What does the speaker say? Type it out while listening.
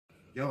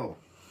Yo,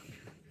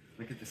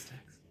 look at this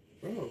text.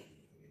 Bro,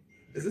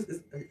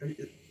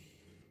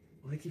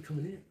 why keep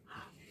coming in?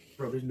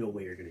 Bro, there's no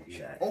way you're gonna do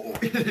that. Oh,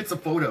 it's a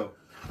photo.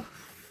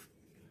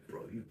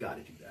 Bro, you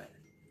gotta do that.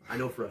 I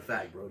know for a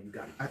fact, bro, you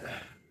gotta do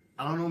that.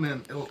 I don't know,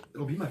 man.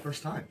 It'll be my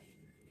first time.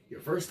 Your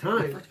first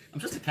time?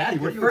 I'm just a caddy.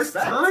 What do you first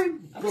expect?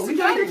 time? Bro, we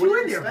gotta get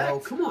you in there, bro.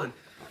 Come on.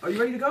 Are you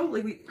ready to go?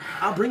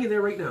 I'll bring you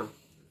there right now.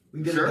 We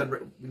can get it done. We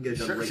can get it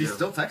done right now. She's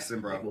still texting,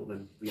 bro. Well,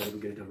 then we gotta go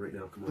get it done right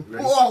now. Come on. You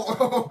ready? Whoa!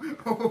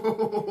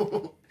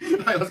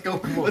 All right, let's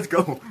go. Let's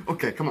go.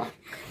 Okay, come on.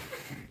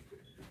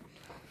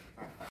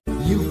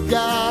 You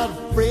got a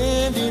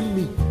friend in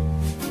me.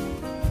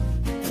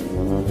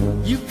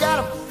 You got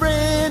a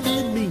friend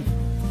in me.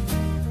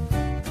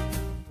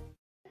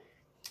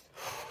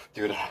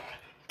 Dude, I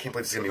can't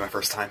believe this is gonna be my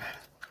first time.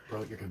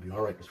 Bro, you're gonna be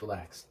alright. Just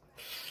relax.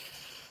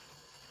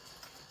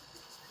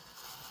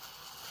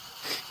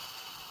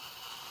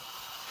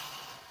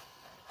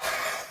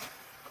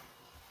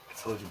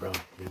 I told you, bro.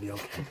 You're gonna be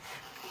okay.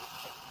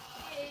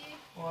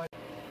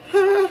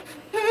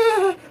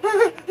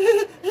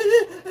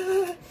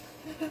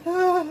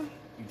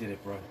 You did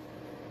it, bro.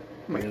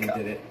 You really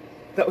did it.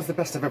 That was the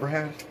best I've ever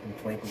had. And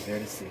Plank was there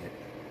to see it.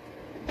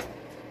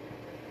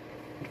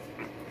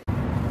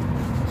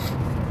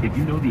 If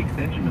you know the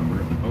extension number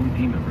of the phone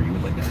team member you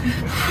would like to speak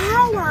with.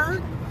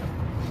 Howard!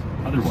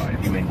 Otherwise,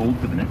 you may hold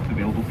for the next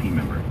available team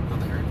member.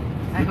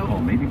 This call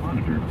may be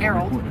monitored or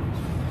Harold. recorded.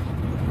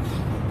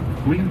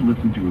 Please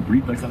listen to a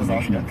brief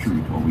explanation of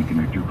truth while we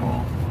connect your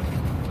call.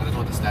 I don't know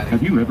what the static.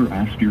 Have you ever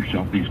asked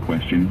yourself these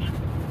questions?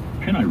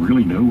 Can I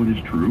really know what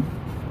is true?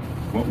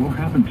 What will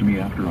happen to me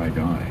after I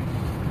die?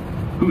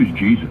 Who is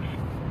Jesus?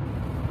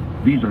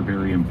 These are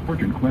very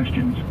important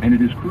questions, and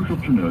it is crucial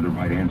to know the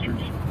right answers.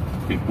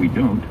 If we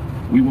don't,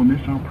 we will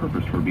miss our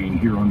purpose for being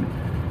here on...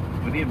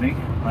 Good evening.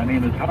 My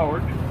name is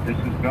Howard. This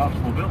is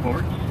Gospel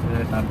Billboards,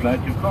 and I'm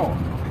glad you called.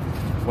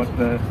 What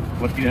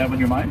do you have on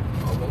your mind?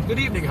 Oh, well, good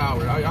evening,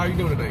 Howard. How are you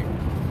doing tonight?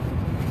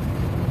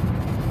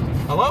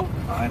 Hello?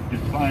 I'm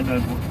just fine.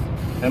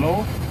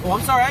 Hello? Oh,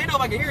 I'm sorry. I didn't know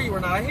if I could hear you or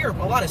not. I hear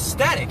a lot of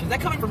static. Is that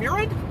coming from your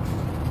end?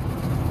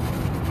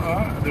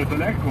 There's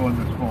an echo on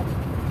this phone.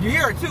 You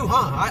hear it too,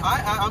 huh?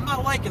 I'm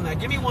not liking that.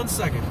 Give me 1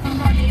 second.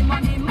 Money,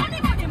 money, money,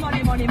 money,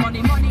 money, money,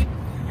 money, money.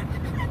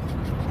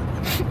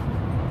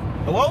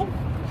 Hello?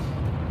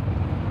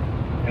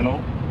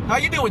 Hello? How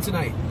you doing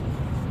tonight?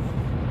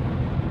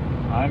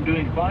 I'm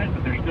doing fine,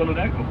 but there's still an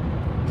echo.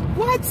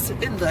 What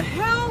in the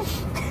hell?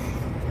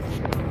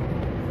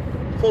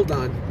 Hold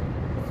on.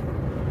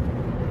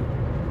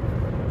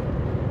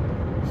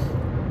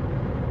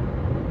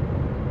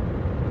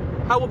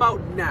 How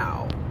about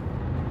now?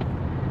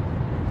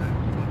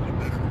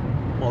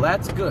 Well,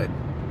 that's good.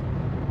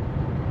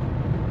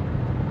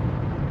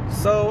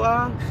 So,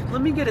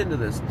 let me get into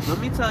this. Let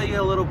me tell you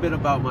a little bit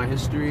about my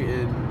history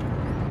and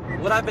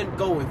what I've been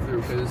going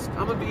through, because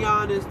I'm gonna be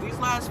honest, these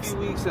last few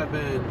weeks have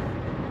been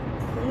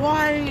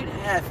quite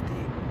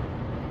hefty.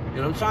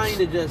 And I'm trying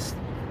to just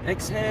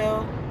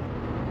exhale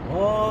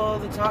all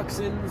the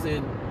toxins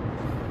and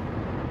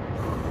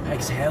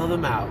exhale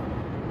them out.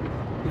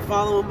 You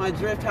following my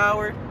drift,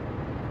 Howard?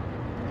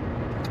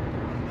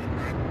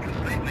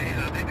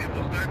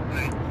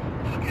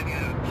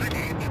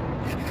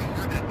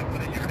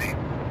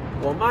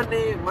 Well, my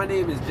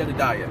name is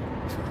Jedediah.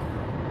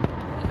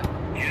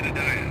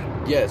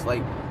 Jedediah? Yes,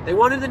 like, they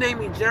wanted to name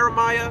me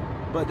Jeremiah,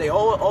 but they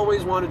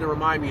always wanted to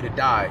remind me to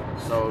die.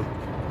 So,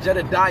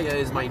 Jedediah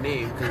is my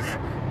name, because...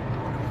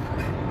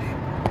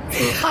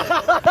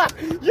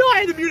 Yo, I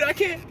had to mute it, I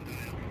can't...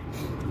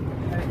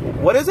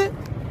 What is it?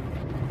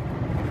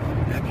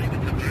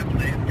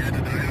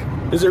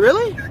 Is it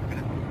really?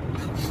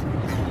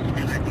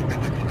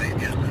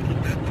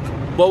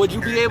 Well, would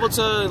you be able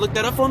to look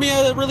that up for me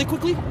really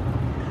quickly?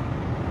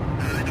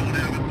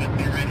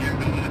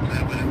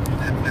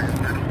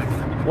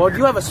 Well, do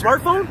you have a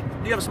smartphone?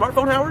 Do you have a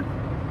smartphone, Howard?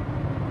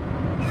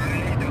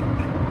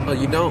 Oh,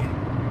 you don't?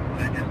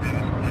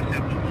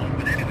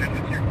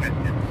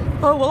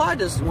 Oh, well, I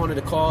just wanted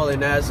to call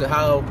and ask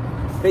how,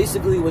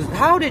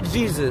 how did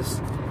Jesus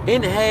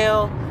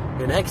inhale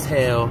and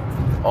exhale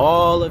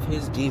all of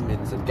his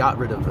demons and got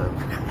rid of them?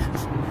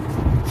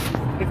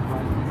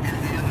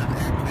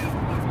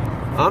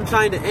 I'm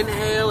trying to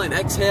inhale and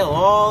exhale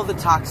all the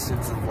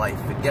toxins of life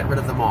and get rid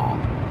of them all.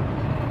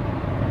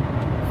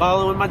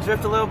 Following my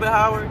drift a little bit,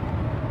 Howard?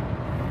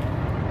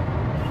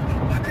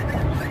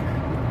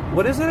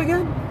 What is it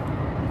again?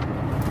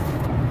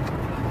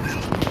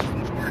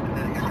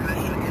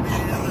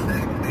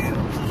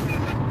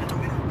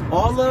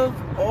 All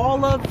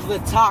of the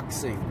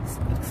toxins.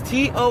 It's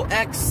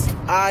T-O-X-I-N-S.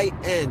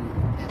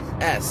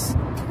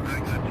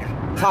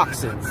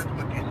 Toxins.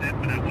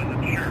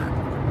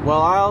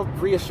 Well, I'll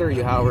reassure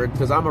you, Howard,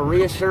 because I'm a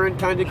reassuring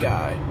kind of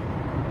guy.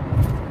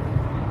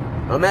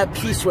 I'm at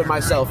peace with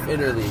myself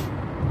innerly.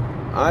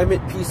 I'm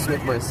at peace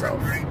with myself.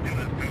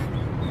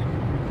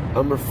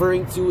 I'm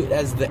referring to it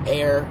as the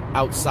air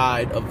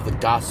outside of the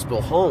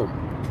gospel home.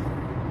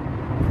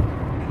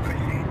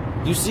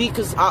 You see,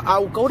 because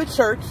I'll go to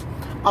church,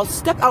 I'll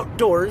step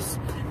outdoors,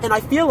 and I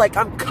feel like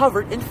I'm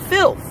covered in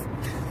filth.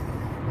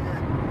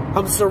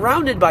 I'm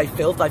surrounded by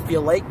filth, I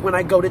feel like, when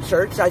I go to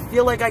church. I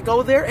feel like I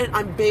go there and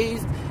I'm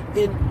bathed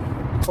in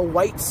a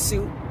white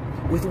suit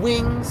with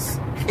wings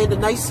and a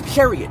nice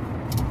chariot.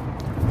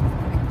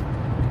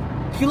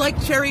 You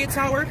like chariots,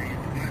 Howard?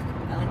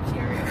 I like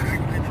chariots.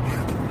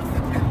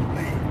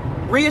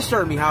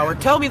 Reassure me,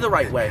 Howard. Tell me the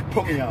right way.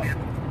 Put me on.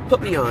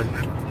 Put me on.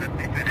 I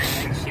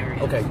like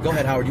chariots. Okay, go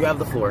ahead, Howard. You have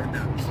the floor.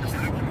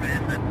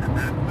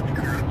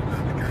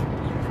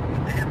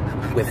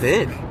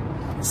 Within.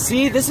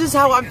 See, this is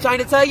how I'm trying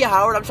to tell you,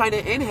 Howard. I'm trying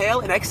to inhale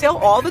and exhale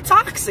all the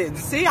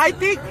toxins. See, I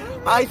think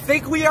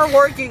we are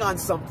working on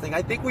something.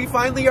 I think we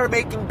finally are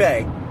making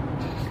bay.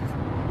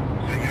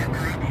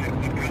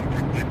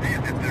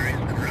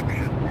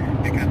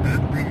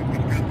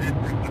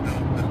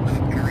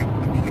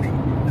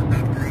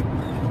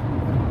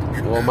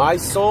 Well, my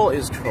soul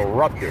is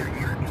corrupted.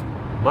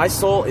 My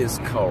soul is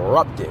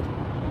corrupted.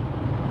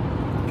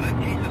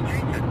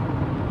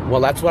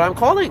 Well, that's what I'm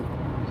calling.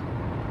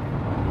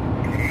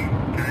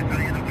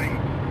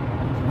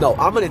 No,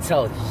 I'm going to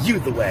tell you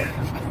the way.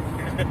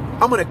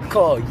 I'm going to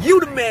call you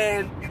the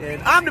man,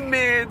 and I'm the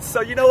man, so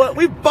you know what?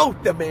 We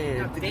both the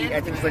man. I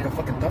think he's like a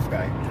fucking tough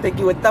guy. Think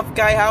you a tough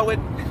guy, Howard?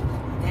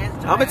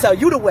 I'm going to tell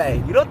you the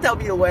way. You don't tell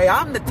me the way.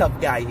 I'm the tough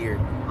guy here.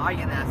 Oh,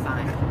 you're that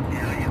sign.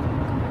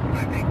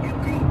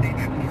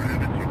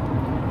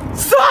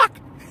 Suck!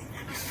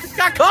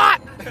 Got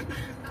caught!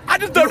 I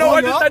just don't know.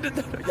 I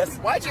just yes.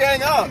 Why'd you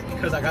hang up?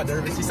 Because I got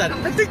nervous. He said,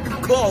 I think you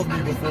called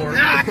me before.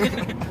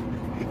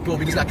 Cool,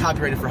 we just got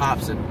copyrighted for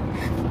Hobson.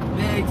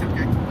 Yeah, it's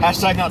okay.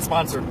 Hashtag not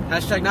sponsored.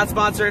 Hashtag not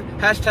sponsored.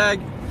 Hashtag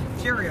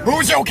Cheerio.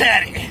 Who's your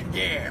caddy?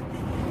 yeah.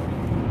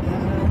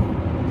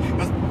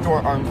 Let's do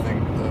our arm thing.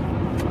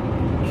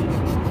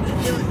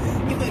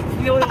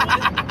 You know what it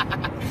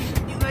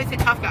was? You guys said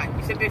tough guy.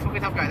 You said big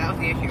fucking tough guy. That was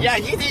the issue. Yeah,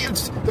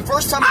 the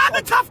first time. I'm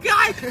a tough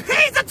guy.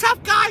 He's a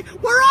tough guy.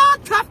 We're all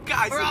tough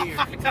guys. We're all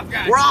fucking tough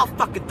guys. We're all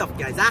fucking tough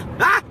guys, huh?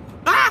 Huh?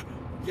 Huh?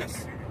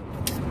 Yes.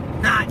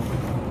 Not.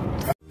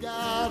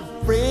 Got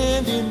a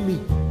friend in me.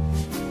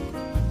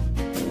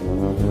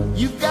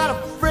 You got a